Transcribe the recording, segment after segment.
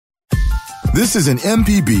This is an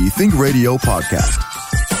MPB Think Radio podcast.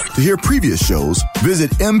 To hear previous shows,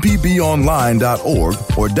 visit mpbonline.org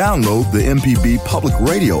or download the MPB Public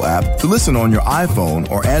Radio app to listen on your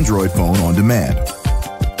iPhone or Android phone on demand.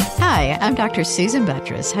 Hi, I'm Dr. Susan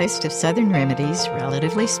Buttress, host of Southern Remedies,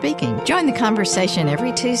 Relatively Speaking. Join the conversation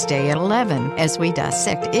every Tuesday at 11 as we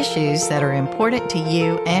dissect issues that are important to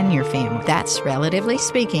you and your family. That's Relatively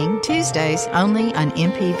Speaking, Tuesdays only on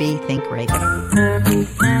MPB Think Radio.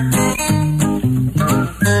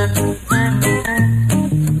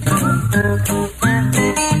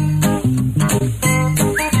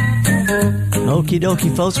 Okie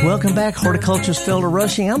dokie, folks. Welcome back. Horticulturist Felder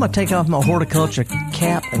Rushing. I'm going to take off my horticulture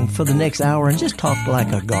cap and for the next hour and just talk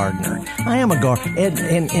like a gardener. I am a gardener.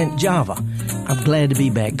 And Java, I'm glad to be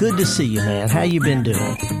back. Good to see you, man. How you been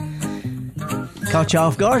doing? Caught you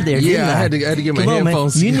off guard there, didn't I? Yeah, I had to get my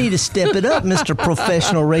headphones together. You need to step it up, Mr.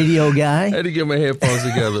 Professional Radio Guy. I had to get my headphones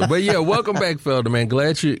together. But yeah, welcome back, Felder, man.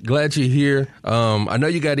 Glad you're here. I know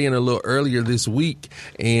you got in a little earlier this week,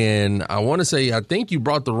 and I want to say I think you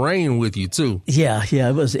brought the rain with you too. Yeah,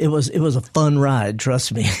 it was a fun ride,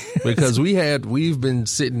 trust me. Because we've been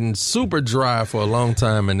sitting super dry for a long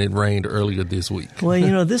time, and it rained earlier this week.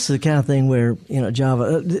 Well, this is the kind of thing where, Java,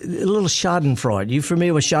 a little Schadenfreude. You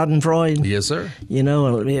familiar with Schadenfreude? Yes, sir.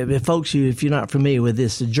 Folks, if you're not familiar with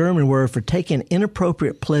this, the German word for taking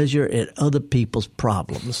inappropriate pleasure at other people's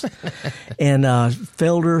problems. And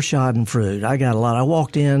Felder, Schadenfreude. I got a lot. I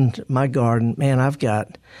walked in my garden, man. I've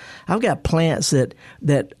got plants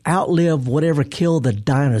that outlive whatever killed the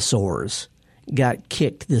dinosaurs. Got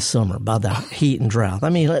kicked this summer by the heat and drought. I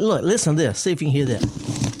mean, look, listen to this. See if you can hear that.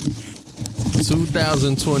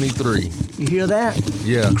 2023. You hear that?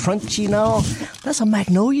 Yeah. Crunchy and all. That's a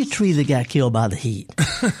magnolia tree that got killed by the heat.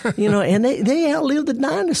 And they outlived the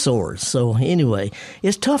dinosaurs. So anyway,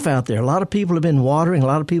 it's tough out there. A lot of people have been watering. A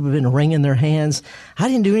lot of people have been wringing their hands. I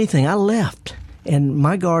didn't do anything. I left. And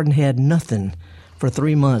my garden had nothing for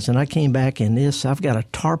 3 months. And I came back and I've got a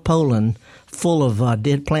tarpaulin full of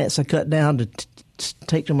dead plants I cut down to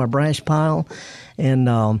take to my branch pile. And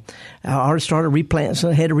I already started replanting.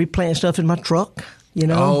 I had to replant stuff in my truck.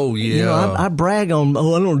 Oh, yeah. I brag on, I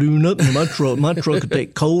don't do nothing in my truck. My truck could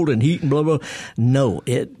take cold and heat and blah, blah. No,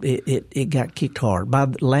 it got kicked hard. By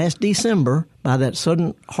last December, by that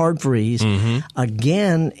sudden hard freeze,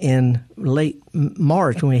 again in late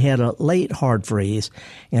March when we had a late hard freeze,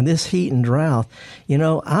 and this heat and drought,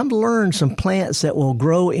 I've learned some plants that will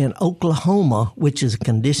grow in Oklahoma, which is the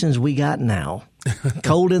conditions we got now.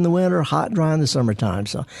 Cold in the winter, hot, dry in the summertime.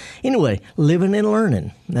 So anyway, living and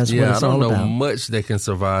learning. That's what it's all about. I don't know much that can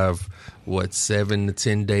survive, 7 to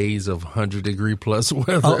 10 days of 100-degree plus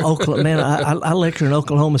weather. Man, I lecture in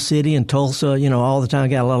Oklahoma City and Tulsa, all the time. I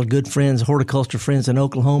got a lot of good friends, horticulture friends in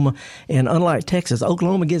Oklahoma. And unlike Texas,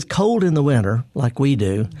 Oklahoma gets cold in the winter like we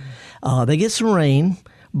do. They get some rain,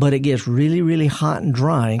 but it gets really, really hot and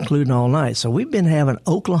dry, including all night. So we've been having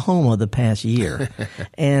Oklahoma the past year.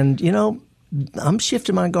 And, I'm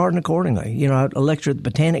shifting my garden accordingly. I lecture at the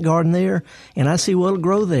Botanic Garden there, and I see what'll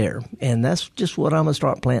grow there. And that's just what I'm going to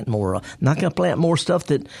start planting more of. I'm not going to plant more stuff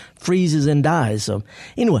that freezes and dies. So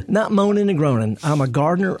anyway, not moaning and groaning. I'm a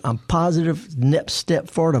gardener. I'm positive. Next step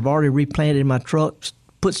forward, I've already replanted my truck,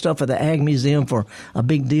 put stuff at the Ag Museum for a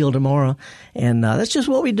big deal tomorrow. And that's just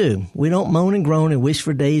what we do. We don't moan and groan and wish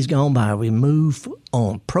for days gone by. We move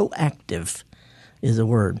on. Proactive is a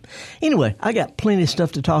word. Anyway, I got plenty of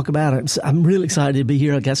stuff to talk about. I'm really excited to be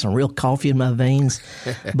here. I got some real coffee in my veins.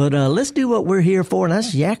 But let's do what we're here for, and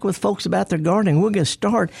that's yak with folks about their gardening. We're going to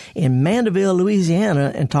start in Mandeville,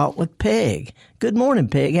 Louisiana, and talk with Peg. Good morning,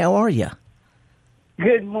 Peg. How are you?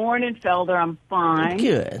 Good morning, Felder. I'm fine.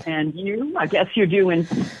 Good. And you? I guess you're doing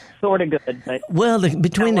sort of good. But well,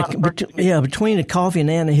 between the coffee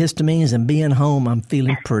and antihistamines and being home, I'm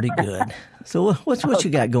feeling pretty good. So what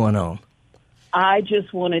you got going on? I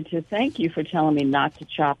just wanted to thank you for telling me not to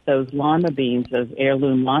chop those lima beans, those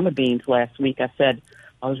heirloom lima beans last week. I said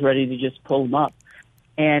I was ready to just pull them up.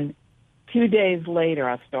 And 2 days later,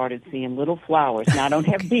 I started seeing little flowers. Now, I don't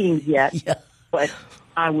have beans yet, but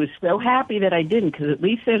I was so happy that I didn't because at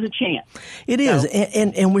least there's a chance. It is.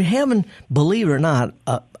 And we're having, believe it or not,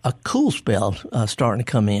 a cool spell starting to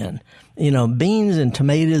come in. Beans and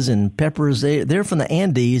tomatoes and peppers, they're from the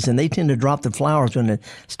Andes, and they tend to drop the flowers when it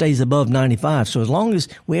stays above 95. So as long as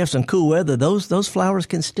we have some cool weather, those flowers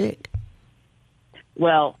can stick.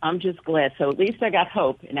 Well, I'm just glad. So at least I got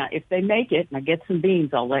hope. Now, if they make it and I get some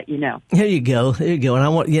beans, I'll let you know. There you go. And I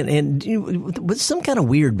want with some kind of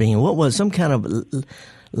weird bean. What was some kind of?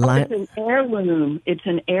 It's an heirloom. It's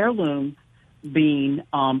an heirloom bean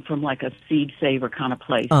from like a seed saver kind of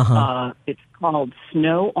place. Uh-huh. It's called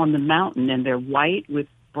Snow on the Mountain, and they're white with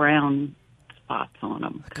brown spots on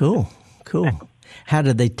them. Cool. How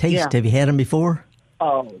did they taste? Yeah. Have you had them before?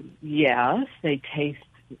 Oh, yes, they taste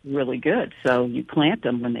really good. So you plant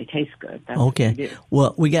them when they taste good. That's what you do.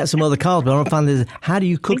 Well, we got some other calls, but I want to find this. How do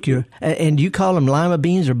you cook your? And do you call them lima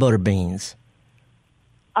beans or butter beans?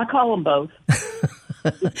 I call them both.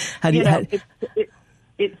 How do you?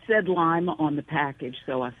 It said lima on the package,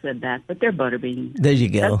 so I said that. But they're butter beans. There you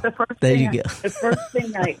go. That's the first there thing you go. The first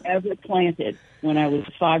thing I ever planted when I was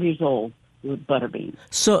 5 years old was butter beans.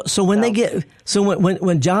 So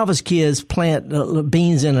when Java's kids plant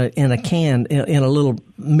beans in a can in a little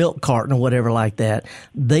milk carton or whatever like that,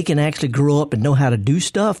 they can actually grow up and know how to do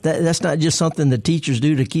stuff. That's not just something the teachers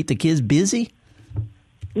do to keep the kids busy.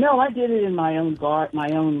 No, I did it in my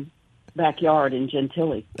own backyard in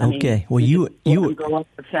Gentilly. Okay, well you grow up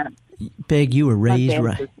the fence. Peg, you were raised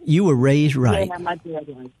right. You were raised right. Yeah,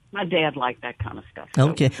 my dad liked that kind of stuff. So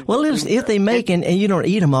okay. Well, if they make and you don't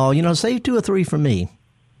eat them all, save 2 or 3 for me.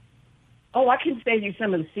 Oh, I can save you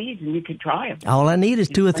some of the seeds, and you can try them. All I need is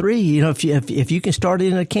 2 or 3. If you can start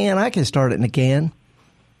it in a can, I can start it in a can.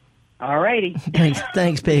 All righty.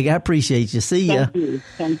 Thanks, Peg. I appreciate you. See ya.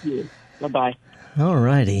 Thank you. Bye-bye. All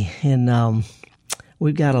righty. And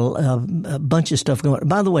we've got a bunch of stuff going.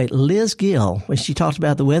 By the way, Liz Gill, when she talks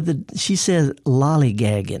about the weather, she says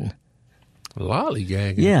lollygagging.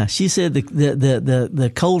 Lollygagging? Yeah, she said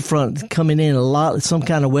the cold front coming in some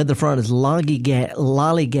kind of weather front is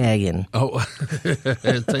lollygagging. Oh,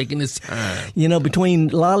 taking its time. Between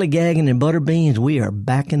lollygagging and butter beans, we are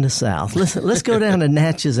back in the South. Let's go down to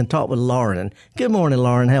Natchez and talk with Lauren. Good morning,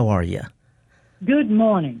 Lauren. How are you? Good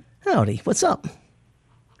morning. Howdy. What's up?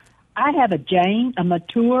 I have a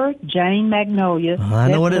mature Jane Magnolia. I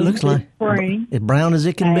know what it looks like. Spring. As brown as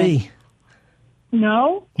it can be.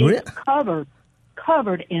 No, it's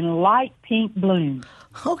covered in light pink bloom.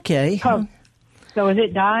 Okay. So is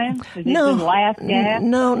it dying? Is it the last gasp?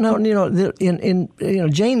 No.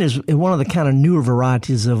 Jane is one of the kind of newer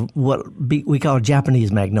varieties of what we call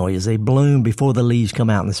Japanese magnolias. They bloom before the leaves come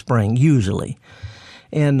out in the spring, usually.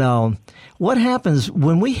 And what happens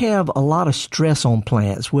when we have a lot of stress on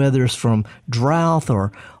plants, whether it's from drought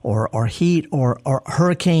or heat or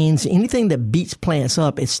hurricanes, anything that beats plants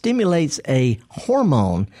up, it stimulates a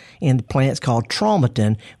hormone in the plants called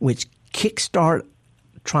traumatin, which kickstart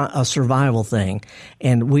a survival thing.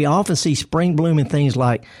 And we often see spring blooming things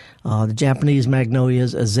like the Japanese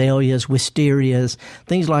magnolias, azaleas, wisterias,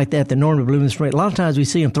 things like that normally bloom in the spring. A lot of times we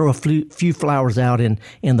see them throw a few flowers out in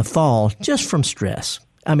the fall just from stress.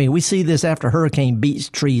 I mean, we see this after hurricane beats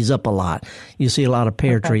trees up a lot. You see a lot of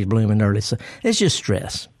pear trees blooming early. So it's just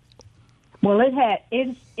stress. Well, it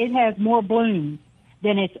has more bloom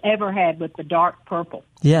than it's ever had with the dark purple.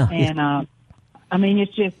 Yeah. And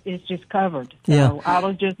it's just covered. So yeah. I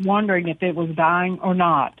was just wondering if it was dying or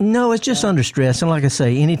not. No, it's just under stress. And like I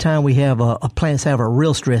say, anytime we have plants have a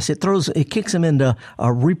real stress, it kicks them into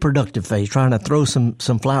a reproductive phase, trying to throw some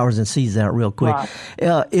flowers and seeds out real quick. Right.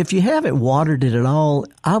 If you haven't watered it at all,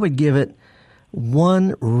 I would give it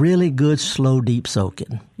one really good slow deep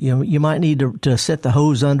soaking. You might need to set the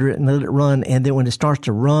hose under it and let it run, and then when it starts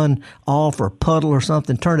to run off or puddle or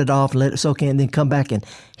something, turn it off and let it soak in, and then come back and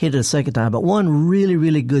hit it a second time. But one really,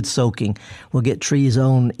 really good soaking will get trees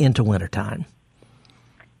on into wintertime.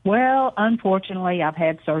 Well, unfortunately, I've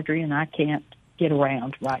had surgery and I can't get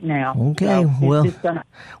around right now. Okay, so it's gonna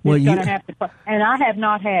have to. And I have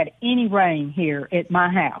not had any rain here at my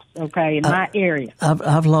house. Okay, in my area.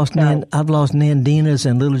 I've lost Nandinas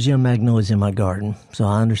and Little Jim Magnolias in my garden, so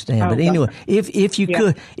I understand. But anyway, if you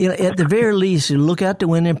could, at the very least, you look out the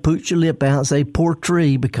window and put your lip out and say "poor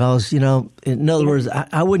tree," because in other words,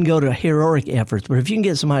 I wouldn't go to heroic efforts, but if you can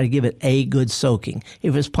get somebody to give it a good soaking,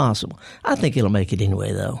 if it's possible, I think it'll make it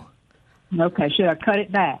anyway, though. Okay, should I cut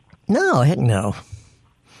it back? No, heck no.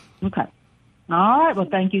 Okay. All right. Well,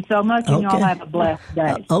 thank you so much, and y'all have a blessed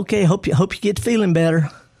day. Okay. Hope you get feeling better.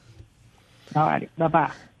 All righty.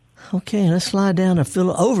 Bye-bye. Okay, let's slide down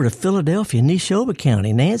over to Philadelphia, Neshoba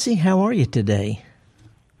County. Nancy, how are you today?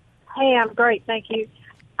 Hey, I'm great, thank you.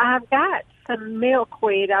 I've got some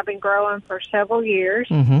milkweed I've been growing for several years.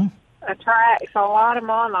 Mm-hmm. Attracts a lot of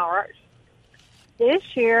monarchs. This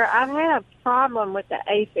year, I've had a problem with the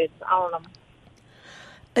aphids on them.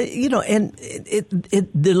 And the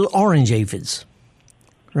little orange aphids,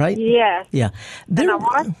 right? Yes. Yeah. Go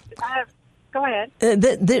ahead.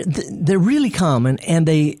 They're really common, and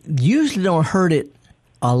they usually don't hurt it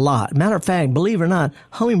a lot. Matter of fact, believe it or not,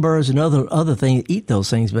 hummingbirds and other things eat those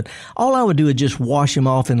things, but all I would do is just wash them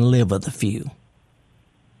off and live with a few.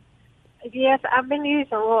 Yes, I've been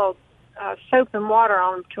using a little soap and water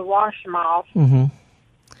on them to wash them off. Mm-hmm.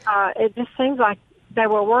 It just seems like they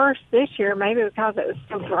were worse this year, maybe because it was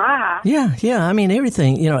so dry. Yeah. I mean,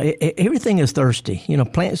 everything, everything is thirsty.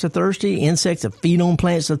 Plants are thirsty. Insects that feed on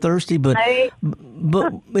plants are thirsty. But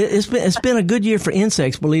it's been a good year for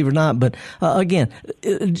insects, believe it or not. But again,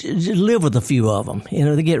 just live with a few of them.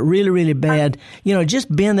 They get really, really bad.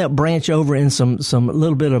 Just bend that branch over in some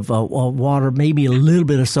little bit of water, maybe a little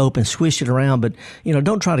bit of soap, and swish it around. But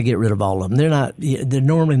don't try to get rid of all of them. They're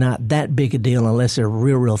normally not that big a deal unless they're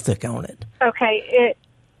real, real thick on it. Okay,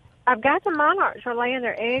 I've got the monarchs are laying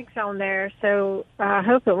their eggs on there, so I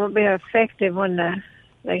hope it won't be effective when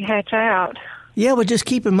they hatch out. Yeah, but just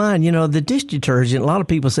keep in mind, the dish detergent, a lot of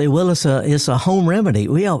people say, well, it's a home remedy.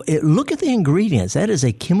 Well, look at the ingredients. That is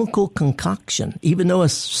a chemical concoction. Even though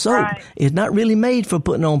it's soap, it's not really made for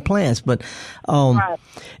putting on plants. But,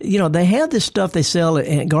 they have this stuff they sell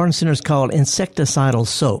at garden centers called insecticidal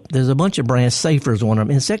soap. There's a bunch of brands. Safer is one of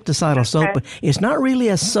them. Insecticidal soap. But it's not really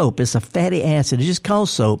a soap. It's a fatty acid. It's just called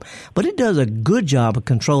soap. But it does a good job of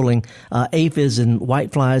controlling aphids and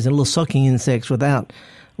whiteflies and little sucking insects without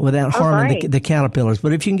harming the caterpillars.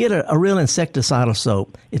 But if you can get a real insecticidal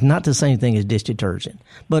soap, it's not the same thing as dish detergent.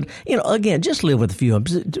 But, again, just live with a few of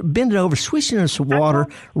them. Bend it over, swish it in some water,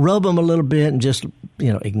 rub them a little bit, and just,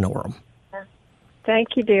 ignore them.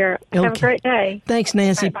 Thank you, dear. Okay. Have a great day. Thanks,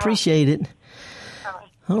 Nancy. Appreciate it.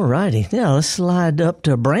 All righty. Now, let's slide up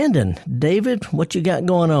to Brandon. David, what you got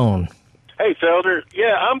going on? Hey, Felder.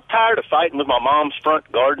 Yeah, I'm tired of fighting with my mom's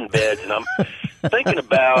front garden beds, and I'm thinking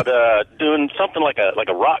about doing something like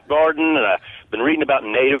a rock garden. And I've been reading about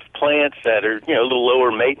native plants that are a little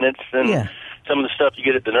lower maintenance than some of the stuff you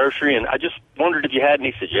get at the nursery, and I just wondered if you had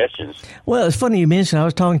any suggestions. Well, it's funny you mentioned. I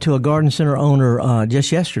was talking to a garden center owner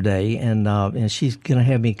just yesterday, and she's going to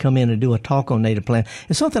have me come in and do a talk on native plants.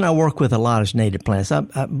 It's something I work with a lot is native plants. I'm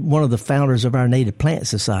one of the founders of our Native Plant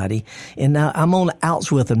Society, and now I'm on the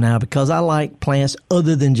outs with them now because I like plants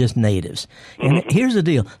other than just natives. And here's the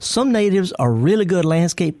deal. Some natives are really good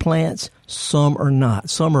landscape plants. Some are not.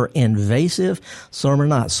 Some are invasive. Some are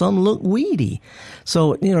not. Some look weedy.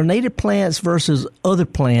 So, native plants versus other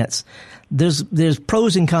plants, there's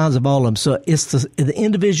pros and cons of all of them. So it's the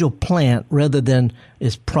individual plant rather than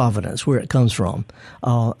its provenance, where it comes from.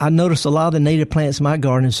 I noticed a lot of the native plants in my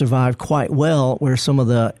garden survived quite well, where some of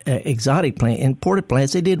the exotic imported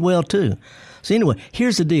plants, they did well too. So anyway,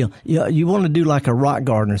 here's the deal. You want to do like a rock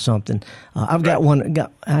garden or something. I've got one.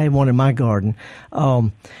 I have one in my garden.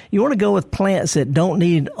 You want to go with plants that don't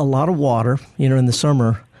need a lot of water, in the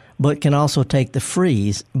summer, but can also take the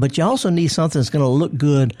freeze. But you also need something that's going to look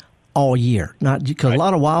good all year. Not because a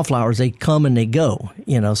lot of wildflowers, they come and they go.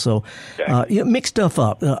 So mix stuff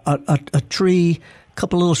up. A tree, a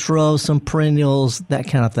couple little shrubs, some perennials, that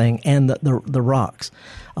kind of thing, and the rocks.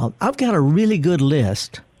 I've got a really good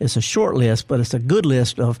list. It's a short list, but it's a good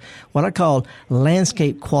list of what I call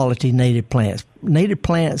landscape quality native plants. Native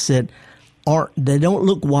plants that they don't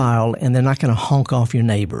look wild and they're not going to honk off your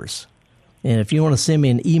neighbors. And if you want to send me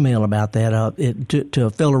an email about that, to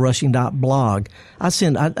felderrushing.blog, I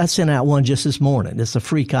sent out one just this morning. It's a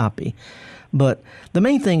free copy. But the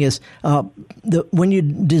main thing is, when you're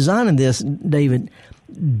designing this, David,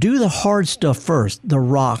 do the hard stuff first, the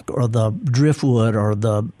rock or the driftwood or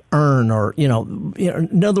the urn, or,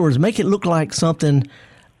 in other words, make it look like something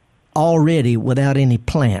already without any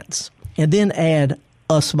plants. And then add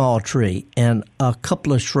a small tree and a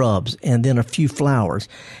couple of shrubs and then a few flowers.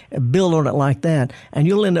 Build on it like that, and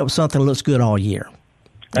you'll end up with something that looks good all year.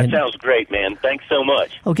 That sounds great, man. Thanks so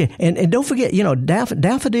much. Okay, and don't forget,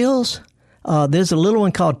 daffodils. There's a little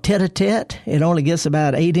one called tete-a-tete. It only gets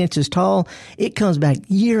about 8 inches tall. It comes back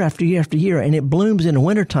year after year after year, and it blooms in the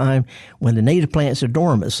wintertime when the native plants are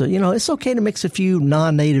dormant. So, it's okay to mix a few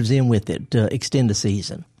non-natives in with it to extend the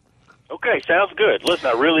season. Okay, sounds good. Listen,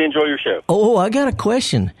 I really enjoy your show. Oh, I got a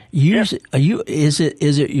question. Is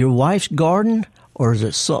it your wife's garden, or is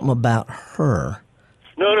it something about her?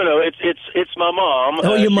 No. It's my mom.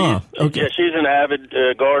 Oh, your mom. Okay. Yeah, she's an avid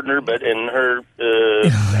gardener, but in her,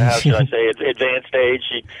 how should I say, advanced age,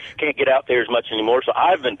 she can't get out there as much anymore. So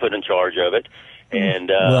I've been put in charge of it. And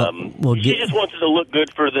she just wants it to look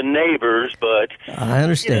good for the neighbors, but I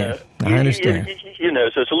understand. So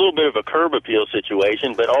it's a little bit of a curb appeal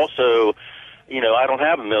situation, but also, I don't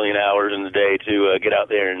have a million hours in the day to get out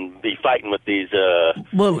there and be fighting with these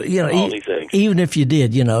all these things. Even if you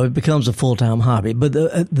did, it becomes a full-time hobby. But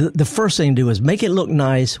the first thing to do is make it look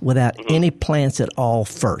nice without any plants at all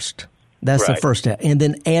first. That's the first step. And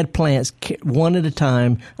then add plants one at a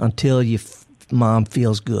time until your mom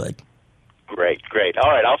feels good. Great. great.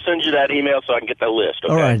 All right, I'll send you that email so I can get that list.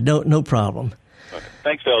 Okay? All right, no problem. Okay.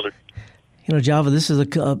 Thanks, Felder. You know, Java, this is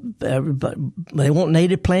they want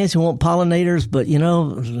native plants, they want pollinators, but, you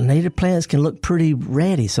know, native plants can look pretty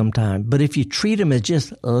ratty sometimes. But if you treat them as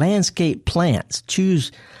just landscape plants,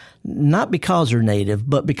 choose not because they're native,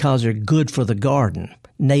 but because they're good for the garden.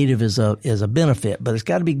 Native is a benefit, but it's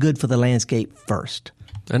got to be good for the landscape first.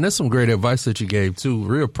 And that's some great advice that you gave, too.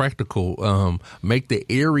 Real practical. Make the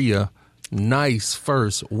area nice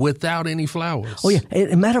first without any flowers. Oh, yeah.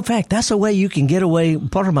 As a matter of fact, that's a way you can get away.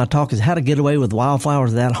 Part of my talk is how to get away with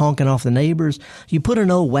wildflowers without honking off the neighbors. You put an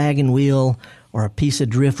old wagon wheel or a piece of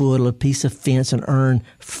driftwood or a piece of fence, an urn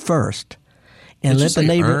first. And Did let the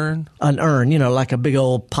neighbor urn? An urn, you know, like a big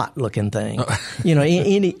old pot looking thing. You know,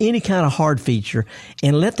 any kind of hard feature,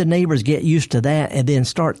 and let the neighbors get used to that, and then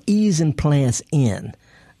start easing plants in,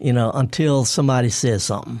 you know, until somebody says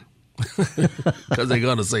something. Because they're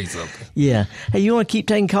gonna say something. Yeah. Hey, you want to keep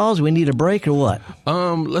taking calls? We need a break or what?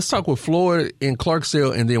 Let's talk with Floyd in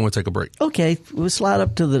Clarksdale, and then we'll take a break. Okay, we'll slide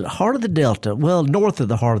up to the heart of the Delta. Well, north of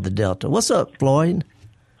the heart of the Delta. What's up, Floyd?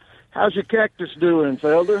 How's your cactus doing,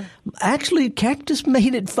 Felder? Actually, cactus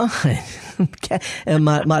made it fine. And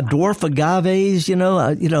my dwarf agaves,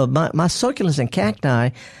 my succulents and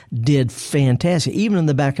cacti did fantastic, even in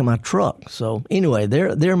the back of my truck. So anyway,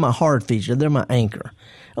 they're my hard feature. They're my anchor.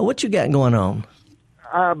 What you got going on?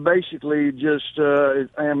 I basically just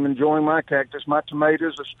am enjoying my cactus. My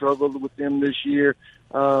tomatoes, I struggled with them this year,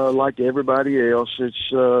 like everybody else.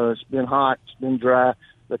 It's been hot, it's been dry.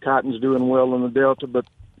 The cotton's doing well in the Delta, but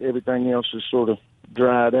everything else is sort of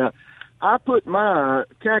dried out. I put my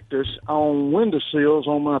cactus on windowsills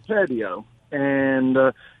on my patio and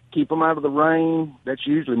keep them out of the rain. That's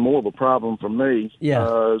usually more of a problem for me.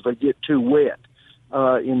 Yeah. They get too wet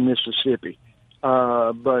in Mississippi.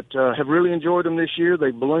 But have really enjoyed them this year. They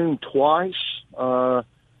bloomed twice.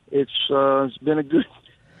 It's been a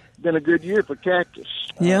good year for cactus.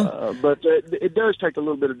 Yeah. But it does take a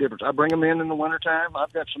little bit of difference. I bring them in the wintertime.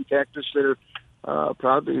 I've got some cactus that are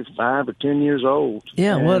probably 5 or 10 years old.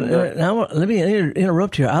 Yeah, now let me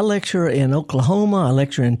interrupt here. I lecture in Oklahoma. I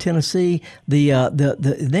lecture in Tennessee.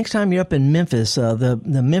 The next time you're up in Memphis, the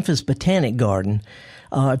Memphis Botanic Garden,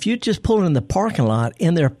 if you just pull in the parking lot,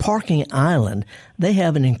 in their parking island, they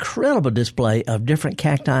have an incredible display of different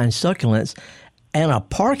cacti and succulents and a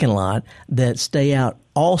parking lot that stay out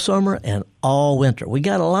all summer and all winter. We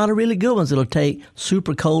got a lot of really good ones that'll take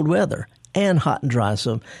super cold weather and hot and dry.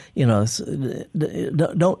 So,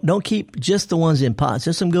 don't keep just the ones in pots.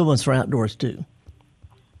 There's some good ones for outdoors too.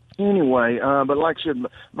 Anyway, but like I said,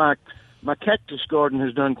 my cactus garden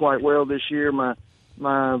has done quite well this year. My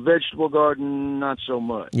vegetable garden, not so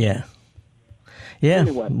much. Yeah.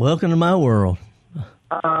 Anyway. Welcome to my world.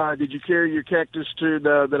 Did you carry your cactus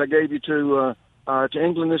that I gave you to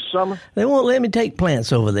England this summer? They won't let me take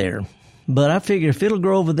plants over there. But I figure if it'll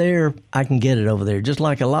grow over there, I can get it over there. Just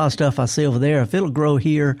like a lot of stuff I see over there, if it'll grow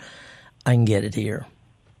here, I can get it here.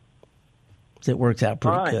 So it works out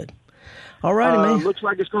pretty good. All righty, man. Looks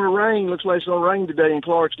like it's going to rain. Looks like it's going to rain today in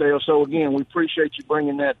Clarksdale. So, again, we appreciate you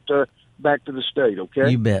bringing that back to the state,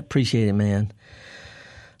 okay? You bet. Appreciate it, man.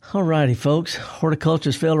 All righty, folks.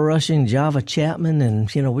 Horticulturist Felder Rushing, Java Chapman,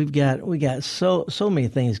 and, we got so many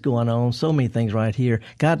things going on, so many things right here.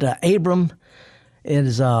 Got Abram. It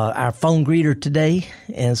is our phone greeter today,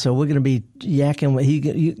 and so we're going to be yakking.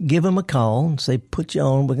 You give him a call and say, put you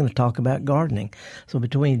on. We're going to talk about gardening. So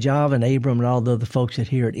between Java and Abram and all the other folks that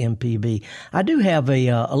here at MPB, I do have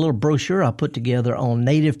a little brochure I put together on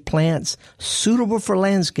native plants suitable for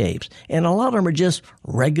landscapes, and a lot of them are just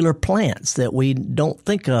regular plants that we don't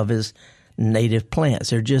think of as native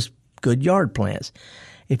plants. They're just good yard plants.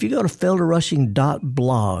 If you go to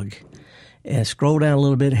felderrushing.blog, and scroll down a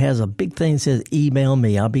little bit, it has a big thing that says email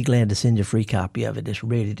me. I'll be glad to send you a free copy of it. It's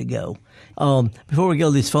ready to go. Before we go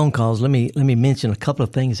to these phone calls, let me mention a couple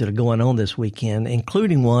of things that are going on this weekend,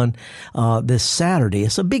 including one this Saturday.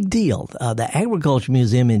 It's a big deal. The Agriculture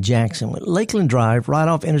Museum in Jackson, Lakeland Drive, right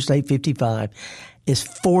off Interstate 55, is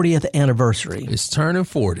 40th anniversary. It's turning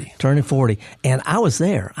 40. And I was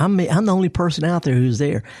there. I'm the only person out there who's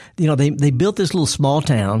there. They built this little small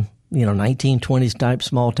town, 1920s type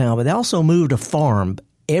small town, but they also moved a farm,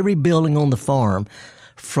 every building on the farm,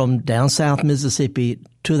 from down south Mississippi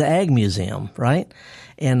to the Ag Museum, right?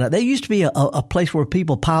 And there used to be a place where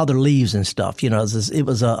people pile their leaves and stuff. It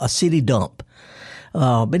was a city dump.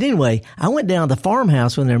 But anyway, I went down to the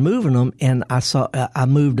farmhouse when they're moving them, and I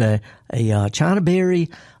moved a China berry,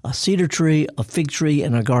 a cedar tree, a fig tree,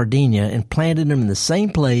 and a gardenia, and planted them in the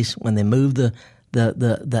same place when they moved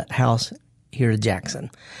the house here at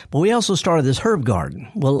Jackson. But we also started this herb garden.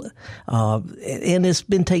 Well, and it's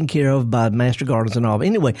been taken care of by Master Gardens and all. But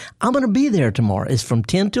anyway, I'm going to be there tomorrow. It's from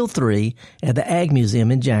 10 till 3 at the Ag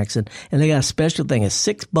Museum in Jackson. And they got a special thing. It's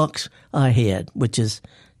 $6 a head, which is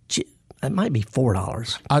it might be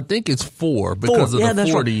 $4. I think it's $4 because of the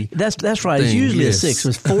 40. Right. That's right. It's usually a $6.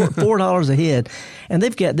 It's $4 a head, and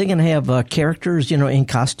they're going to have characters, in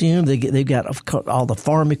costume. They've got all the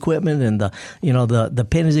farm equipment and the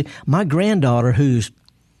pennies. My granddaughter, who's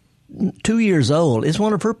 2 years old, it's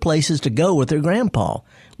one of her places to go with her grandpa,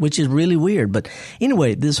 which is really weird. But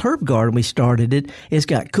anyway, this herb garden, we started it. It's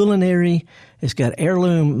got culinary. It's got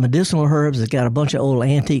heirloom medicinal herbs. It's got a bunch of old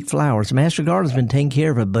antique flowers. Master Garden's been taking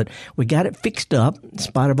care of it, but we got it fixed up in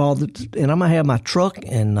spite of all the. And I'm gonna have my truck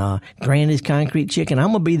and Granny's Concrete Chicken. I'm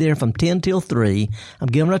gonna be there from 10 till 3. I'm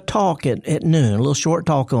giving a talk at noon, a little short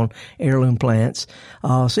talk on heirloom plants.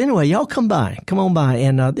 So anyway, y'all come on by,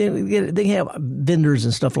 and they have vendors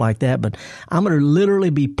and stuff like that. But I'm gonna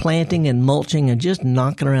literally be planting and mulching and just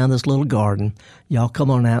knocking around this little garden. Y'all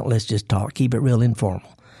come on out. Let's just talk. Keep it real informal.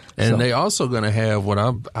 And they also going to have what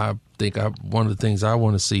I think one of the things I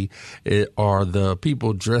want to see are the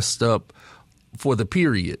people dressed up for the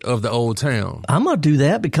period of the old town. I'm going to do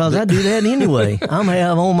that because I do that anyway. I'm going to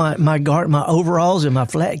have on my overalls and my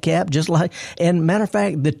flat cap, just like. And matter of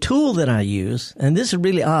fact, the tool that I use, and this is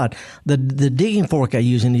really odd, the digging fork I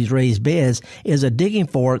use in these raised beds is a digging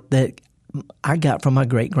fork that I got from my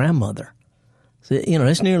great grandmother. So,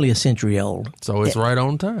 it's nearly a century old. So it's right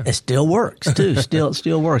on time. It still works, too.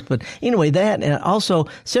 Still works. But anyway, that, and also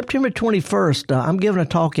September 21st, I'm giving a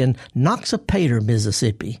talk in Noxapater,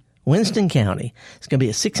 Mississippi, Winston County. It's going to be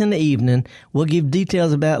at 6 in the evening. We'll give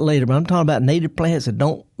details about it later, but I'm talking about native plants that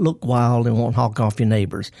don't look wild and won't hawk off your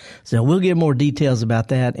neighbors. So we'll give more details about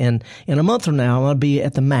that. And in a month from now, I'm going to be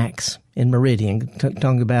at the Max in Meridian,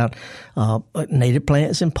 talking about native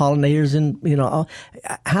plants and pollinators and,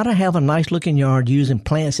 how to have a nice-looking yard using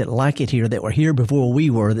plants that like it here, that were here before we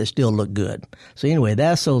were, that still look good. So anyway,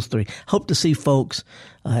 that's those 3. Hope to see folks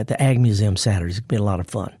at the Ag Museum Saturdays. It's been a lot of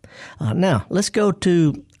fun. Now, let's go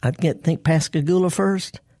to, I think, Pascagoula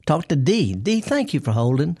first. Talk to Dee. Dee, thank you for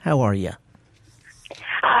holding. How are you?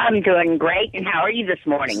 I'm doing great. And how are you this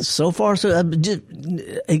morning? So far, so I'm just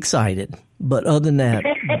excited. But other than that,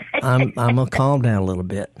 I'm going to calm down a little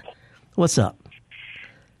bit. What's up?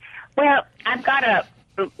 Well, I've got a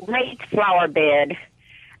raised flower bed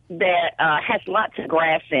that has lots of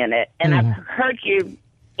grass in it. And I've heard you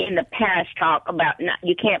in the past talk about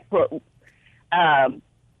you can't put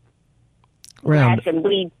grass and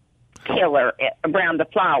weed killer around the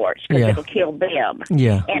flowers because it'll kill them.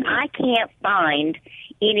 Yeah. And I can't find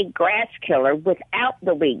any grass killer without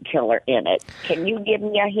the weed killer in it. Can you give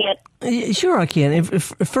me a hint? Sure, I can.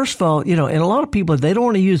 If first of all, and a lot of people, they don't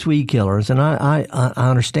want to use weed killers, and I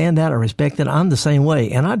understand that. I respect that. I'm the same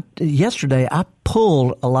way. And yesterday I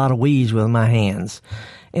pulled a lot of weeds with my hands,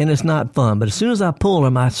 and it's not fun. But as soon as I pull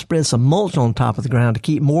them, I spread some mulch on top of the ground to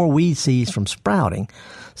keep more weed seeds from sprouting.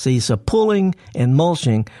 See, so pulling and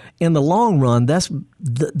mulching, in the long run, that's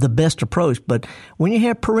the best approach. But when you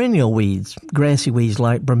have perennial weeds, grassy weeds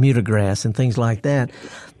like Bermuda grass and things like that,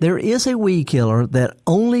 there is a weed killer that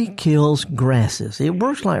only kills grasses. It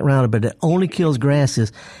works like Roundup, but it only kills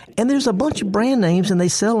grasses. And there's a bunch of brand names, and they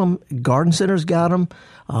sell them. Garden centers got them.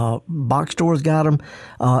 Box stores got them.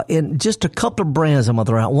 And just a couple of brands I'm going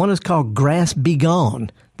to throw out. One is called Grass Be Gone.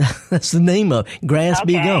 That's the name of it. Grass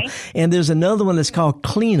Be Gone. And there's another one that's called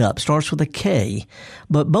Cleanup. Starts with a K.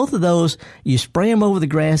 But both of those, you spray them over the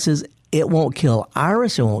grasses. It won't kill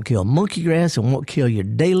iris. It won't kill monkey grass. It won't kill your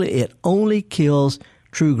daily. It only kills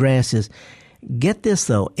true grasses. Get this,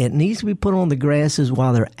 though. It needs to be put on the grasses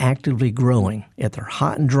while they're actively growing. If they're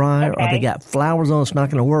hot and dry or they got flowers on, it's not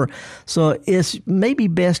going to work. So it's maybe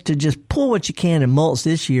best to just pull what you can and mulch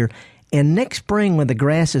this year. And next spring, when the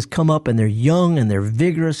grasses come up and they're young and they're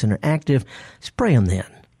vigorous and they're active, spray them then.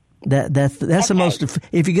 That's the most.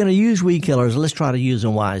 If you're going to use weed killers, let's try to use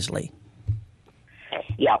them wisely.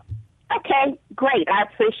 Yeah. Okay, great. I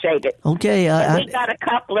appreciate it. Okay. We got a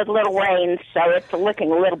couple of little rains, so it's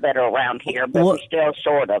looking a little better around here, but we're still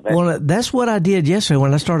short of it. Well, that's what I did yesterday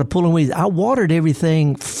when I started pulling weeds. I watered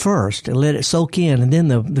everything first and let it soak in, and then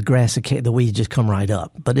the weeds just come right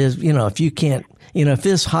up. But if you can't, if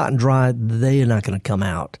it's hot and dry, they are not going to come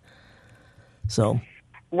out. So.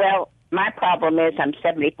 Well, my problem is I'm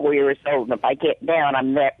 74 years old, and if I get down,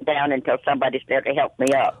 I'm down until somebody's there to help me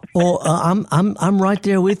up. Well, I'm right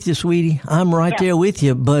there with you, sweetie. I'm right there with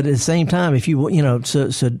you. But at the same time, if you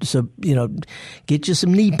get you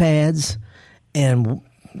some knee pads and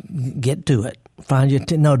get to it. Find you.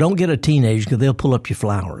 No, don't get a teenager because they'll pull up your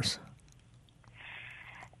flowers.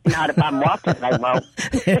 Not if I'm walking, they won't.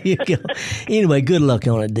 There you go. Anyway, good luck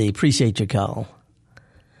on it, Dee. Appreciate your call.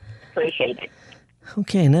 Appreciate it.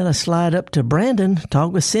 Okay, now let's slide up to Brandon.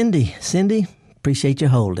 Talk with Cindy. Cindy, appreciate you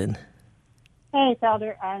holding. Hey,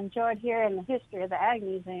 Felder. I enjoyed hearing the history of the Ag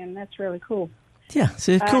Museum. That's really cool. Yeah, it's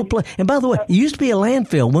a cool place. And by the way, it used to be a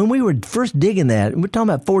landfill. When we were first digging that, we're talking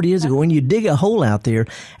about 40 years ago, when you dig a hole out there,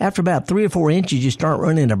 after about 3 or 4 inches, you start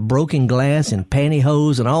running into broken glass and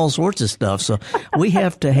pantyhose and all sorts of stuff. So we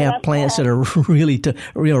have to have plants that are really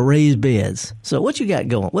real raised beds. So what you got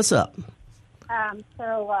going? What's up? I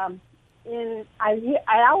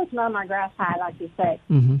always mow my grass high, like you say.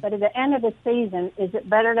 Mm-hmm. But at the end of the season, is it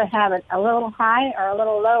better to have it a little high or a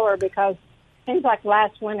little lower? Because seems like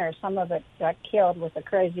last winter, some of it got killed with the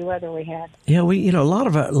crazy weather we had. Yeah, a lot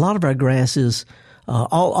of our grasses,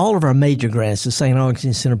 all of our major grasses, St.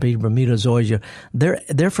 Augustine, centipede, Bermuda, zoysia,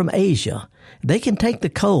 they're from Asia. They can take the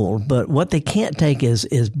cold, but what they can't take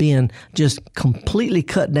is being just completely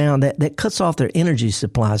cut down. That cuts off their energy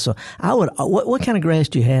supply. So what kind of grass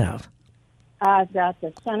do you have? I've got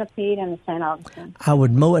the centipede and the St. Augustine. I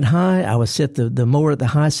would mow it high. I would set the mower at the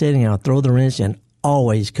high setting. I would throw the wrench and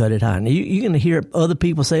always cut it high. Now, you're going to hear other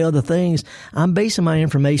people say other things. I'm basing my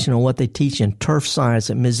information on what they teach in turf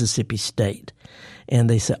science at Mississippi State. And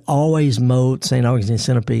they say always mow St. Augustine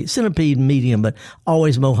centipede medium, but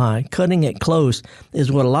always mow high. Cutting it close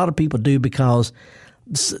is what a lot of people do because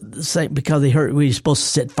they heard we're supposed to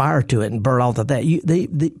set fire to it and burn all of that.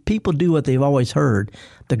 The people do what they've always heard.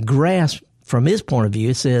 The grass, from his point of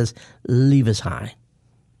view, it says leave us high.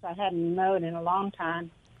 I hadn't mowed in a long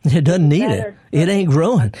time. It doesn't need it. It ain't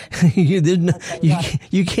growing.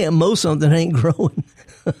 You can't mow something that ain't growing.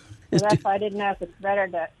 So that's why I didn't know if it's better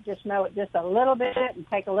to just mow it just a little bit and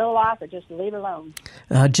take a little off, or just leave it alone.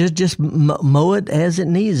 Just mow it as it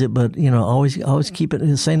needs it, but always keep it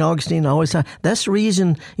in St. Augustine. Always high. That's the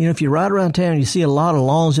reason. If you ride around town, you see a lot of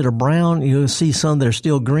lawns that are brown. You'll see some that are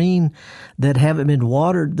still green that haven't been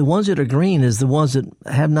watered. The ones that are green is the ones that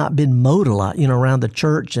have not been mowed a lot. Around the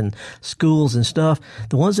church and schools and stuff.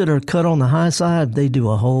 The ones that are cut on the high side, they do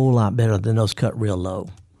a whole lot better than those cut real low.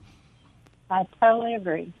 I totally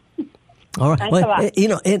agree. All right. Thanks a lot.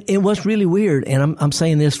 And what's really weird, and I'm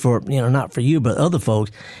saying this for, not for you, but other folks,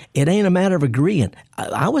 it ain't a matter of agreeing.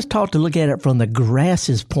 I was taught to look at it from the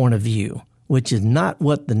grass's point of view, which is not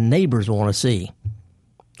what the neighbors want to see.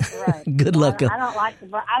 Right. Good luck. I don't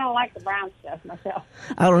like the brown stuff myself.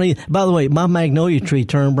 I don't either. By the way, my magnolia tree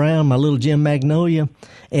turned brown, my little Jim magnolia,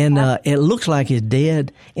 and it looks like it's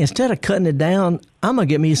dead. Instead of cutting it down, I'm going to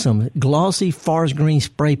get me some glossy forest green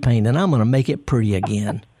spray paint, and I'm going to make it pretty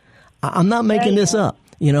again. I'm not making this up.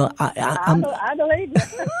 I believe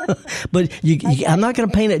you. But I'm not going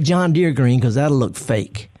to paint it John Deere green because that'll look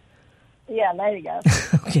fake. Yeah, there you go.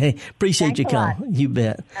 Okay. Appreciate your call. Lot. You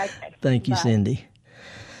bet. Okay. Thank you, Bye. Cindy.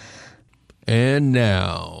 And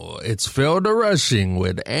now it's Felder Rushing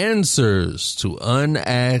with answers to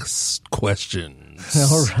unasked questions.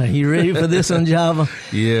 All right. You ready for this one, Java?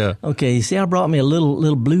 Yeah. Okay. See, I brought me a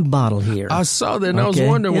little blue bottle here. I saw that and I was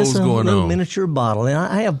wondering what was going on. It's a little miniature bottle. And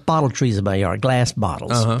I have bottle trees in my yard, glass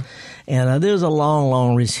bottles. Uh-huh. And there's a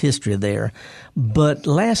long history there. But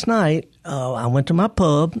last night, I went to my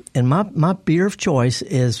pub, and my beer of choice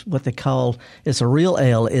is what they call, it's a real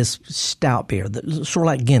ale, is stout beer. Sort of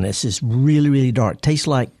like Guinness. It's really, really dark. Tastes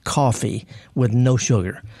like coffee with no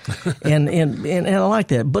sugar. and I like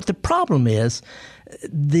that. But the problem is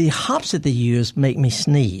the hops that they use make me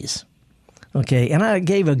sneeze. Okay, and I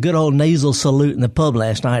gave a good old nasal salute in the pub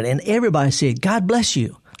last night, and everybody said, God bless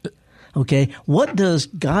you. Okay, what does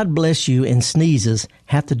God bless you and sneezes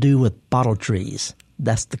have to do with bottle trees?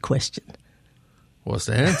 That's the question. What's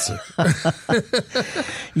the answer?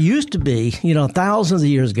 Used to be, thousands of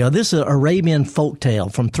years ago, this is an Arabian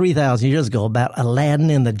folktale from 3,000 years ago about Aladdin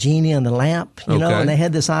and the genie and the lamp, and they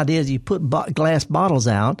had this idea as you put glass bottles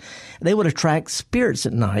out, they would attract spirits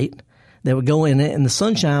at night. They would go in it, and the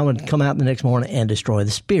sunshine would come out the next morning and destroy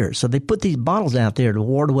the spirits. So they put these bottles out there to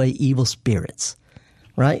ward away evil spirits.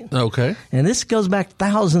 Right? Okay. And this goes back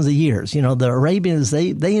thousands of years. The Arabians, they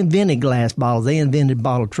invented glass bottles. They invented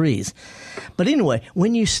bottle trees. But anyway,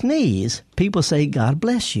 when you sneeze, people say, God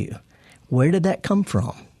bless you. Where did that come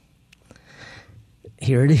from?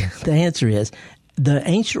 Here it is. The answer is, the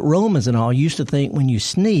ancient Romans and all used to think when you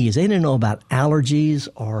sneeze, they didn't know about allergies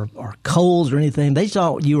or colds or anything. They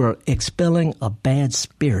thought you were expelling a bad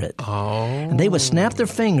spirit. Oh. And they would snap their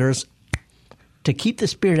fingers to keep the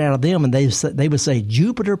spirit out of them, and they would say,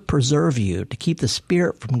 Jupiter preserve you, to keep the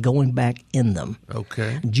spirit from going back in them.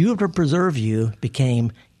 Okay. Jupiter preserve you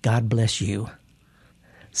became God bless you.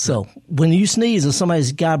 So when you sneeze and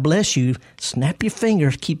somebody's God bless you, snap your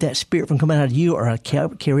fingers, keep that spirit from coming out of you, or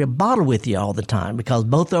carry a bottle with you all the time, because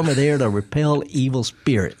both of them are there to repel evil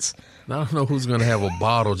spirits. I don't know who's going to have a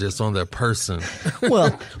bottle just on their person.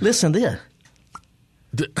 Well, listen to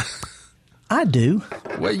this. I do.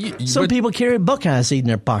 Well, Some people carry Buckeye seed in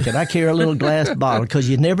their pocket. I carry a little glass bottle because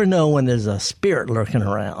you never know when there's a spirit lurking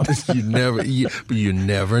around. You never know. You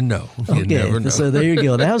never know. So there you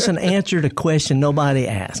go. That was an answer to a question nobody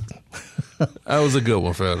asked. That was a good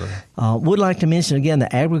one, Felder. Would like to mention again,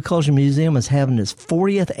 the Agriculture Museum is having its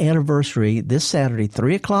 40th anniversary this Saturday,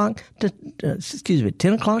 10 o'clock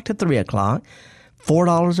to 3 o'clock.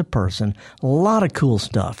 $4 a person. A lot of cool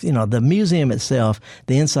stuff. You know, the museum itself,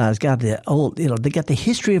 the inside's got the old, they got the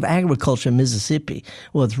history of agriculture in Mississippi.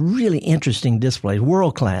 Well, it's really interesting displays,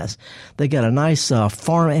 world class. They got a nice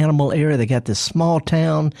farm animal area. They got this small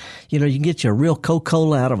town. You know, you can get your real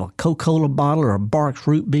Coca-Cola out of a Coca-Cola bottle or a Barks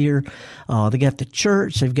root beer. They got the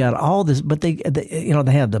church. They've got all this, but they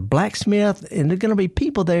have the blacksmith, and there are going to be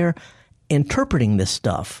people there interpreting this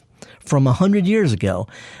stuff from 100 years ago.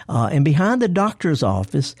 And behind the doctor's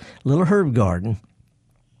office, little herb garden.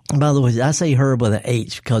 By the way, I say herb with an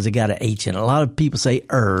H because it got an H in it. A lot of people say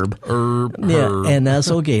herb. Herb. And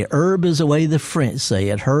that's okay. Herb is the way the French say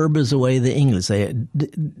it. Herb is the way the English say it.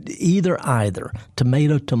 Either.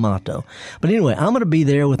 Tomato. But anyway, I'm going to be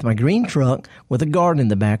there with my green truck with a garden in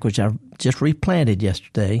the back, which I just replanted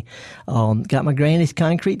yesterday. Got my granny's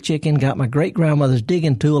concrete chicken, got my great-grandmother's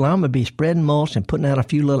digging tool. I'm going to be spreading mulch and putting out a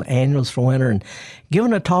few little annuals for winter and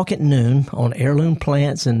giving a talk at noon on heirloom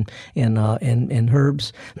plants and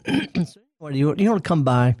herbs. You want to come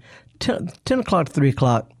by 10 o'clock to 3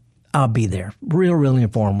 o'clock, I'll be there. Really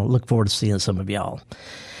informal. Look forward to seeing some of y'all.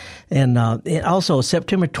 And also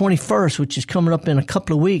September 21st, which is coming up in a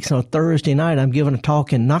couple of weeks, on a Thursday night, I'm giving a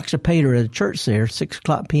talk in Noxapater at a church there, 6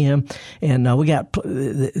 o'clock p.m. And we got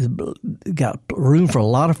room for a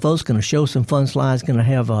lot of folks, going to show some fun slides, going to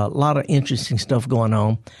have a lot of interesting stuff going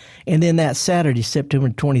on. And then that Saturday, September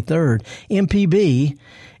 23rd, MPB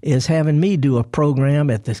is having me do a program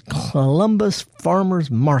at the Columbus Farmers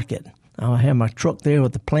Market. I'll have my truck there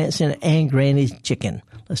with the plants in it and Granny's chicken.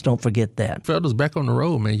 Let's don't forget that. Felder's back on the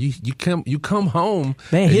road, man. You come home,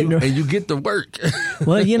 man, and you get to work.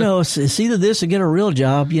 Well, it's either this or get a real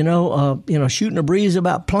job. Shooting a breeze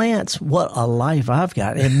about plants. What a life I've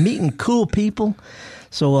got, and meeting cool people.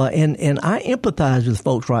 So, and I empathize with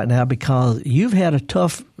folks right now because you've had a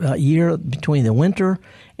tough year between the winter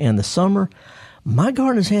and the summer. My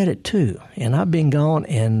garden's had it too, and I've been gone,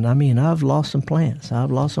 and I've lost some plants. I've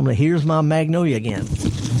lost some. Here's my magnolia again.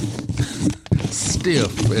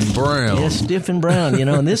 Stiff and brown. Yeah, stiff and brown,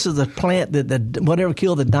 and this is a plant that whatever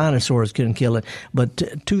killed the dinosaurs couldn't kill it, but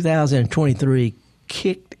 2023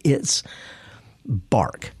 kicked its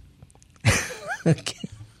bark. I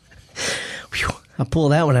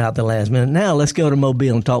pulled that one out the last minute. Now let's go to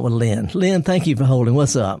Mobile and talk with Lynn. Lynn, thank you for holding.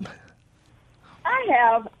 What's up? I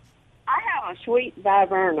have a sweet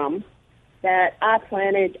viburnum that I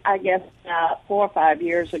planted, I guess, 4 or 5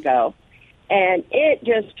 years ago. And it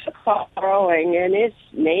just took off growing, and it's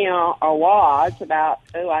now, or was, about,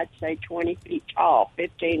 I'd say 20 feet tall,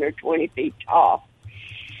 15 or 20 feet tall.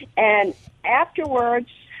 And afterwards,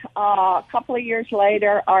 a couple of years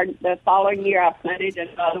later, or the following year, I planted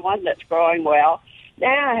another one that's growing well.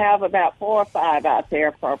 Now I have about 4 or 5 out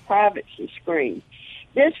there for a privacy screen.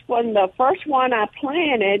 This one, the first one I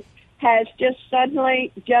planted, has just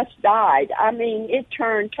suddenly just died. It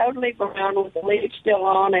turned totally brown with the leaves still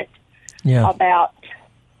on it. Yeah. About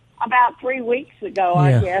 3 weeks ago, yeah.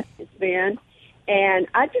 I guess it's been. And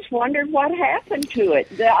I just wondered what happened to it.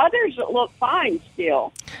 The others look fine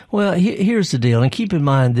still. Well, here's the deal, and keep in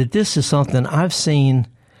mind that this is something I've seen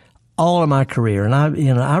all of my career, and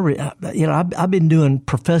I've been doing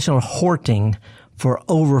professional horting for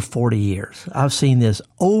over 40 years. I've seen this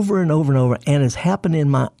over and over and over, and it's happened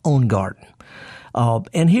in my own garden.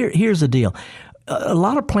 And here's the deal: a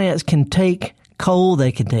lot of plants can take cold,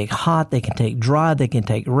 they can take hot, they can take dry, they can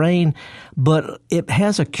take rain, but it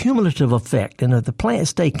has a cumulative effect. And if the plants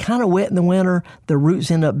stay kind of wet in the winter, the roots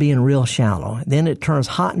end up being real shallow. Then it turns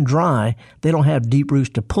hot and dry, they don't have deep roots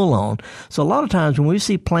to pull on. So a lot of times when we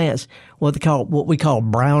see plants, what we call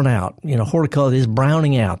brown out, horticulture is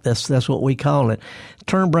browning out. That's what we call it.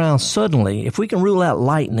 Turn brown suddenly. If we can rule out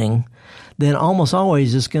lightning, then almost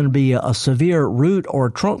always it's going to be a severe root or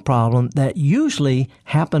trunk problem that usually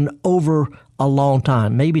happened over a long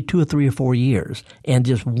time, maybe 2 or 3 or 4 years. And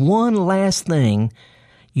just one last thing,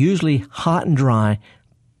 usually hot and dry,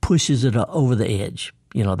 pushes it over the edge.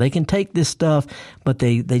 They can take this stuff, but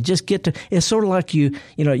they just get to, it's sort of like you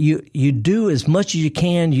do as much as you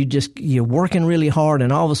can. You're working really hard,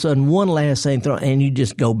 and all of a sudden one last thing and you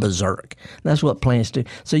just go berserk. That's what plants do.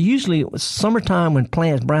 So usually summertime when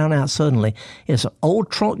plants brown out suddenly, it's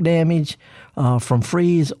old trunk damage from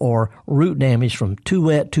freeze or root damage from too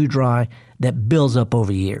wet, too dry that builds up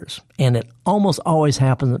over years. And it almost always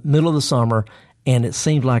happens in the middle of the summer, and it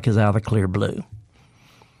seems like it's out of the clear blue.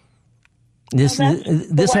 This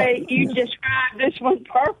way you described this one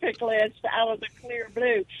perfectly. It's out of the clear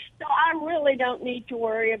blue. So I really don't need to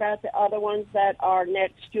worry about the other ones that are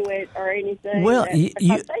next to it or anything. Well, they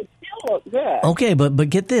still look good. Okay, but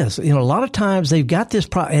get this. A lot of times they've got this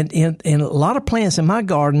and a lot of plants in my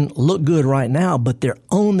garden look good right now, but they're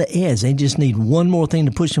on the edge. They just need one more thing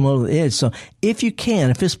to push them over the edge. So if you can,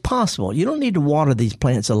 if it's possible, you don't need to water these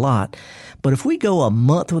plants a lot. But if we go a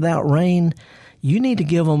month without rain, you need to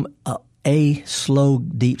give them a slow,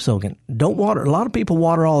 deep soaking. Don't water. A lot of people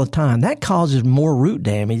water all the time. That causes more root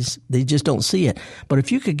damage. They just don't see it. But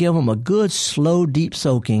if you could give them a good, slow, deep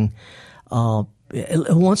soaking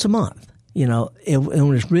once a month,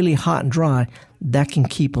 when it's really hot and dry, that can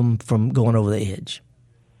keep them from going over the edge.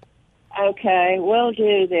 Okay, will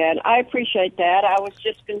do then. I appreciate that. I was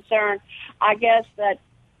just concerned. I guess that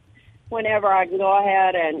whenever I can go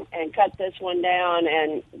ahead and cut this one down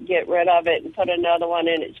and get rid of it and put another one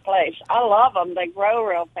in its place. I love them. They grow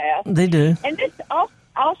real fast. They do. And this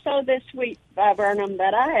also this sweet viburnum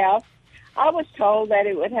that I have, I was told that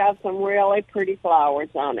it would have some really pretty flowers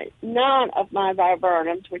on it. None of my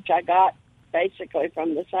viburnums, which I got basically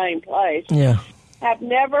from the same place, have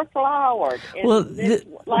never flowered. And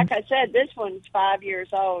like I said, this one's 5 years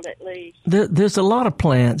old at least. There's a lot of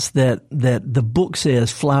plants that the book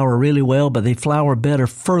says flower really well, but they flower better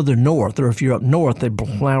further north, or if you're up north, they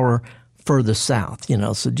flower further south.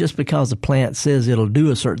 So just because the plant says it'll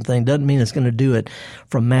do a certain thing doesn't mean it's going to do it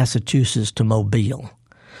from Massachusetts to Mobile.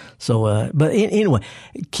 So, but anyway,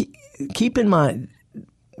 keep in mind,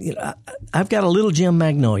 I've got a little gem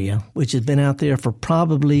magnolia, which has been out there for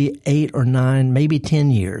probably 8 or 9, maybe 10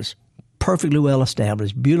 years. Perfectly well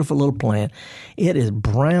established, beautiful little plant. It is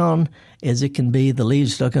brown as it can be. The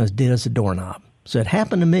leaves stuck in as dead as a doorknob. So it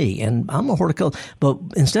happened to me, and I'm a horticulturist. But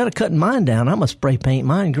instead of cutting mine down, I'm going to spray paint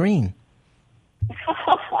mine green.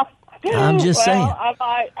 I'm just saying.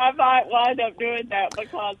 I might wind up doing that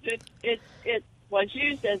because it was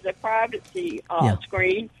used as a privacy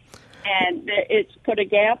screen. And it's put a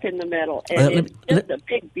gap in the middle. And it's just a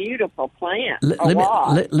big, beautiful plant.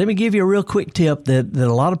 Let me give you a real quick tip that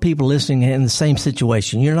a lot of people listening are in the same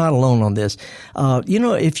situation. You're not alone on this.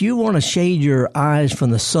 If you want to shade your eyes from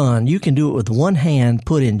the sun, you can do it with one hand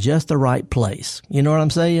put in just the right place. You know what I'm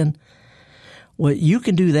saying? Well, you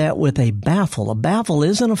can do that with a baffle. A baffle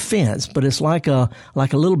isn't a fence, but it's like a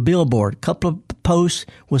little billboard, a couple of posts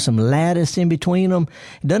with some lattice in between them.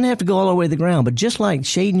 It doesn't have to go all the way to the ground, but just like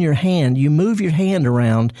shading your hand, you move your hand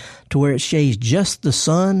around to where it shades just the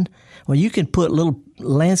sun. Well, you can put little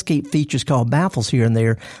landscape features called baffles here and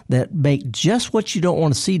there that make just what you don't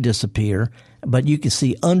want to see disappear, but you can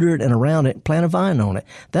see under it and around it, plant a vine on it.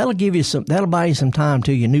 That'll buy you some time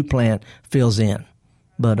till your new plant fills in.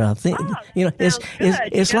 But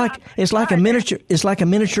it's like a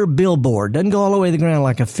miniature billboard. Doesn't go all the way to the ground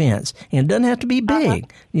like a fence, and it doesn't have to be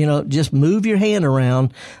big. Just move your hand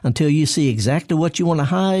around until you see exactly what you want to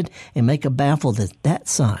hide, and make a baffle that's that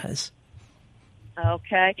size.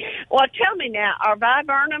 Okay. Well, tell me now, are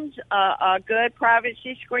viburnums a good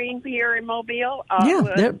privacy screen here in Mobile?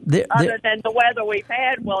 Other than the weather we've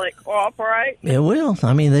had, will it cooperate? It will.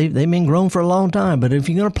 I mean, they've been grown for a long time. But if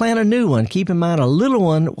you're going to plant a new one, keep in mind a little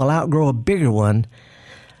one will outgrow a bigger one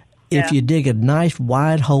if you dig a nice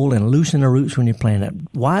wide hole and loosen the roots when you plant it.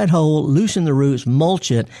 Wide hole, loosen the roots,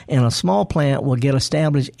 mulch it, and a small plant will get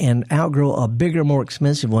established and outgrow a bigger, more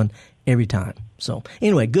expensive one every time. So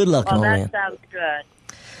anyway, good luck on that. That sounds good.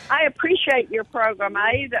 I appreciate your program.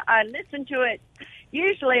 I listen to it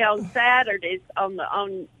usually on Saturdays on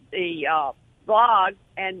the blog,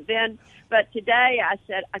 but today I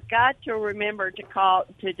said I got to remember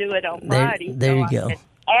to do it on Friday. There you go.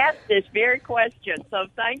 Ask this very question. So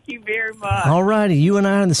thank you very much. All righty, you and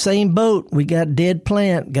I are in the same boat. We got a dead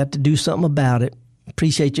plant. Got to do something about it.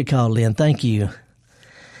 Appreciate your call, Lynn. Thank you.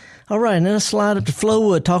 All right, now let's slide up to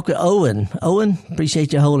Flowood, talk with Owen. Owen,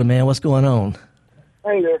 appreciate you holding, man. What's going on?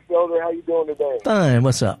 Hey there, Felder. How you doing today? Fine.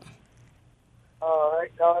 What's up? All right.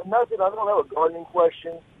 Nothing. I don't have a gardening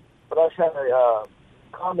question, but I just had a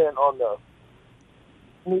comment on the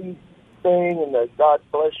sneeze thing and the God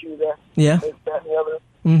bless you there. Yeah. This, that, and the other.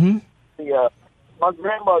 Mm-hmm. My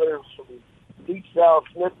grandmother's from Deep South,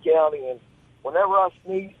 Smith County, and whenever I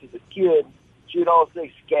sneezed as a kid, she would always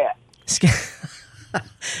say "scat."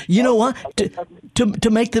 You know what? To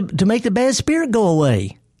make the bad spirit go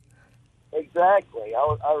away. Exactly.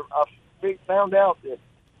 I found out that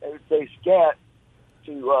they would say "scat"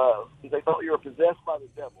 because they thought you were possessed by the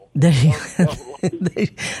devil.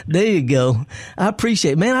 There you go. I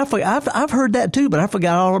appreciate it. Man, I've heard that too, but I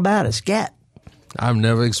forgot all about it. Scat. I've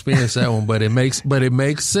never experienced that one, but it makes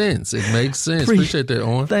sense. It makes sense. Appreciate that,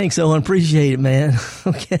 Owen. Thanks, Owen. Appreciate it, man.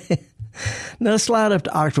 Okay. Now let's slide up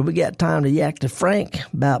to Oxford. We got time to yak to Frank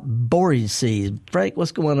about borage seeds. Frank,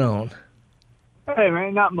 what's going on? Hey,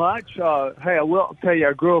 man, not much. Hey, I will tell you,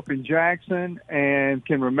 I grew up in Jackson and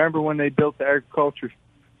can remember when they built the agriculture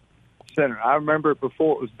center. I remember it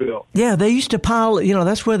before it was built. Yeah, they used to pile,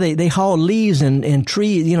 that's where they haul leaves and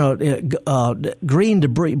trees, green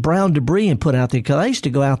debris, brown debris and put out there. Because I used to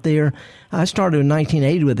go out there. I started in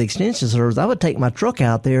 1980 with extension service. I would take my truck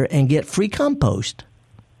out there and get free compost.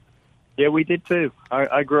 Yeah, we did too.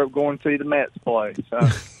 I grew up going to the Mets play. So.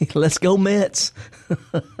 Let's go Mets.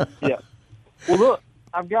 Yeah. Well, look,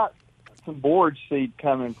 I've got some borage seed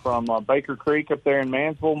coming from Baker Creek up there in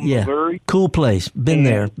Mansville, Missouri. Cool place. Been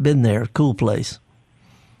there. Cool place.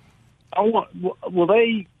 Will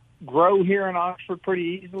they grow here in Oxford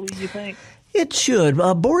pretty easily, you think? It should.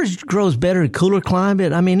 Borage grows better in cooler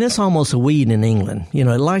climate. I mean, it's almost a weed in England. It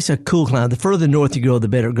likes a cool climate. The further north you go, the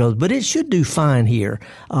better it grows. But it should do fine here.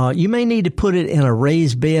 You may need to put it in a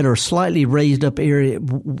raised bed or slightly raised up area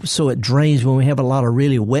so it drains when we have a lot of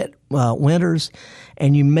really wet winters.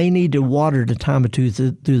 And you may need to water it a time or two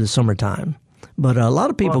through the summertime. But a lot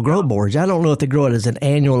of people grow borage. I don't know if they grow it as an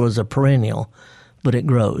annual or as a perennial, but it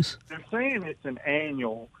grows. They're saying it's an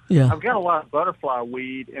annual. Yeah. I've got a lot of butterfly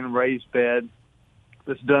weed in a raised bed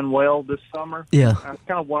that's done well this summer. Yeah. I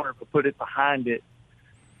kind of wonder if I put it behind it.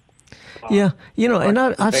 Yeah, and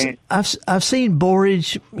I've seen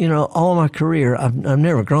borage, all my career. I've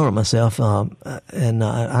never grown it myself, and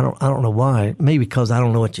I don't know why. Maybe because I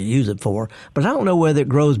don't know what you use it for. But I don't know whether it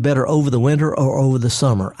grows better over the winter or over the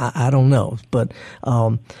summer. I don't know. But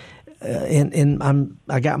I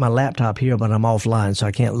got my laptop here, but I'm offline, so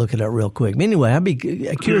I can't look it up real quick. But anyway, I'd be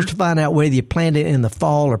curious to find out whether you plant it in the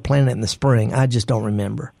fall or plant it in the spring. I just don't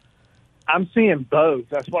remember. I'm seeing both.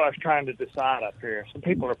 That's what I was trying to decide up here. Some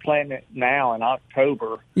people are planting it now in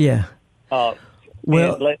October. Yeah. And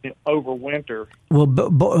letting it overwinter.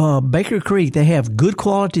 Well, Baker Creek, they have good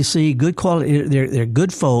quality seed, good quality. They're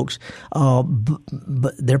good folks,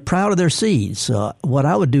 but they're proud of their seeds. What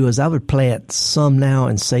I would do is I would plant some now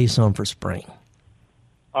and save some for spring.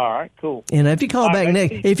 All right, cool. And if you call back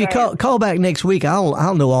next week,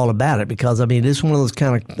 I'll know all about it because this is one of those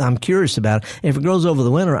kind of I'm curious about it. If it grows over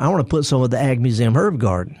the winter, I want to put some of the Ag Museum herb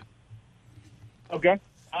garden. Okay,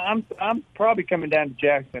 I'm probably coming down to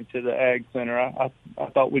Jackson to the Ag Center. I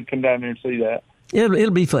thought we'd come down there and see that.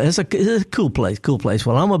 It'll be fun. It's a cool place.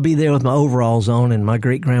 Well, I'm gonna be there with my overalls on and my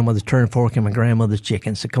great grandmother's turn fork and my grandmother's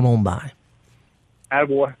chicken. So come on by.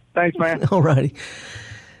 Attaboy. Thanks, man. All righty.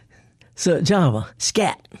 So, Java,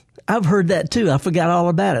 scat. I've heard that, too. I forgot all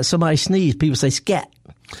about it. Somebody sneezed, people say scat.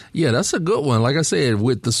 Yeah, that's a good one. Like I said,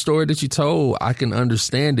 with the story that you told, I can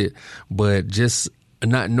understand it. But just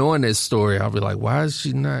not knowing that story, I'll be like, why is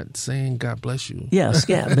she not saying God bless you? Yeah,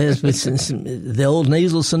 scat. The old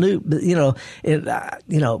nasal sinute.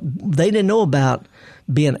 They didn't know about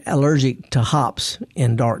being allergic to hops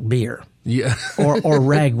in dark beer. Yeah. or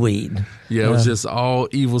ragweed. Yeah, it was just all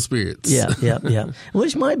evil spirits. Yeah.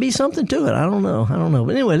 Which might be something to it. I don't know.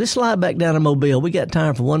 But anyway, let's slide back down to Mobile. We got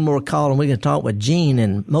time for one more call, and we're going to talk with Gene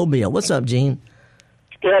in Mobile. What's up, Gene?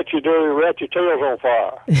 Scat, you dirty rat, your tail's on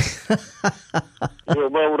fire. You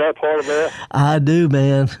remember that part of that? I do,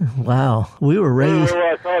 man. Wow. We were raised. What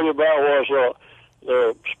I called you about was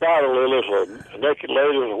the spider lilies or naked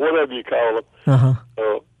ladies or whatever you call them. Uh-huh.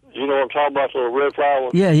 You know what I'm talking about, the red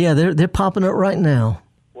flowers? Yeah, they're popping up right now.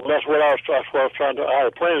 Well, that's what I was trying to. I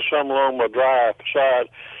had planted some along my dry side.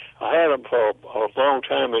 I had them for a long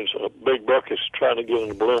time in big buckets trying to get them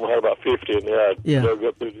to bloom. I had about 50 in there. Dug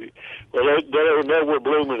up well, they never would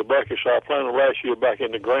bloom in the bucket, so I planted them last year back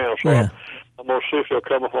in the ground. So I'm going to see if they'll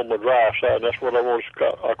come up on my dry side. And that's what I want to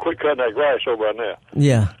cut. I quit cutting that grass over now.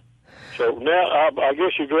 Yeah. So now I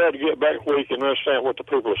guess you're glad to get back where you can understand what the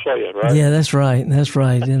people are saying, right? Yeah, that's right.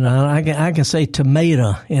 I can say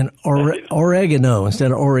tomato and oregano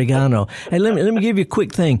instead of oregano. Hey, let me give you a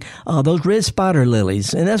quick thing. Those red spider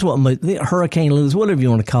lilies, and that's what hurricane lilies, whatever you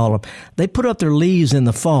want to call them, they put up their leaves in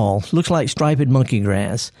the fall. Looks like striped monkey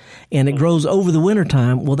grass, and it grows over the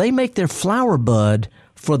wintertime. Well, they make their flower bud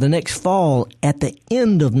for the next fall at the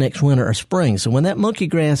end of next winter or spring. So when that monkey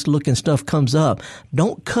grass looking stuff comes up,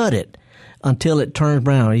 don't cut it. until it turns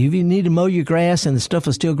brown. If you need to mow your grass and the stuff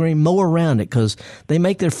is still green, mow around it, because they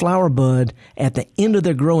make their flower bud at the end of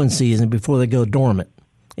their growing season before they go dormant.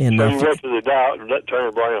 And so you wait till they die, that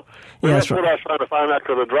turn brown. Well, that's what I was trying to find out,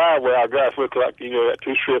 because the driveway, our grass looks like, that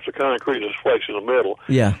 2 strips of concrete and flakes in the middle.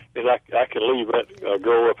 Yeah. And I can leave that,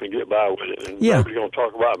 grow up and get by with it. And nobody's going to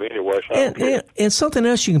talk about me anyway. So and something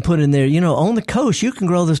else you can put in there, on the coast, you can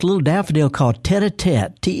grow this little daffodil called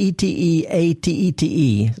tete-a-tete,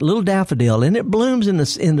 Tetetete, little daffodil, and it blooms in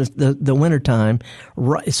the wintertime.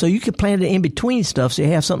 Right, so you can plant it in between stuff so you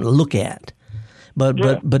have something to look at.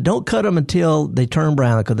 But don't cut them until they turn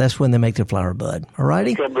brown, because that's when they make their flower bud. All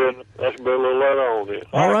righty? That's going to be a little later on then.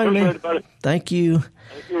 All right, man. Thank you.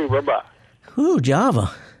 Thank you. Bye-bye. Ooh,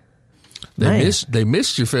 Java. They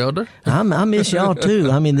missed you, Felder. I miss y'all,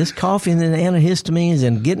 too. I mean, this coffee and the antihistamines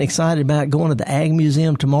and getting excited about going to the Ag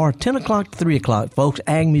Museum tomorrow, 10 o'clock to 3 o'clock, folks,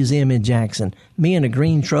 Ag Museum in Jackson. Me and a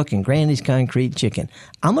green truck and Granny's Concrete Chicken.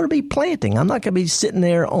 I'm going to be planting. I'm not going to be sitting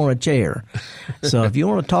there on a chair. So if you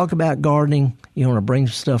want to talk about gardening, you want to bring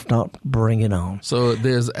stuff up, bring it on. So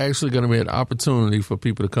there's actually going to be an opportunity for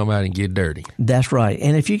people to come out and get dirty. That's right.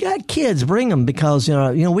 And if you got kids, bring them, because,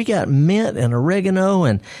 we got mint and oregano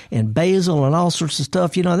and basil and all sorts of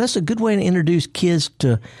stuff. That's a good way to introduce kids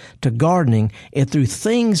to gardening, and through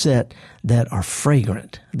things that are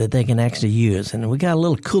fragrant that they can actually use. And we got a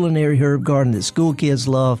little culinary herb garden that school kids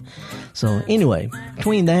love. So anyway,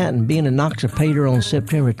 between that and being in Noxapater on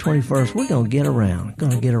September 21st, we're going to get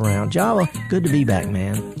around. Java, good to be back,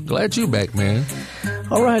 man. Glad you back, man.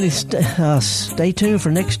 All righty, stay tuned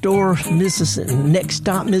for Next Stop Mississippi. Next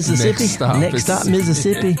Stop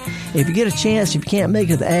Mississippi. If you get a chance, if you can't make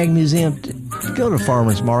it to the Ag Museum, go to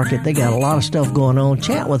Farmers Market. They got a lot of stuff going on.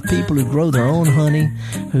 Chat with people who grow their own honey,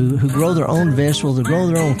 who grow their own vegetables, who grow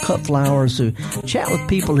their own cut flowers, who chat with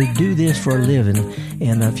people who do this for a living.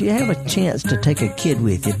 And if you have a chance to take a kid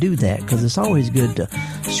with you, do that, because it's always good to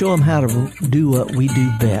show them how to do what we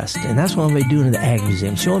do best. And that's what I'm going to be doing in the Ag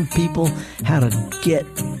Museum, showing people how to get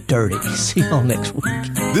dirty. See y'all next week.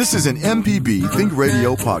 This is an MPB Think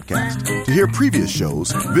Radio podcast. To hear previous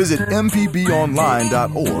shows, visit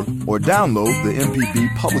mpbonline.org or download the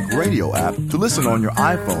MPB Public Radio app to listen on your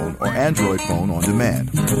iPhone or Android phone on demand.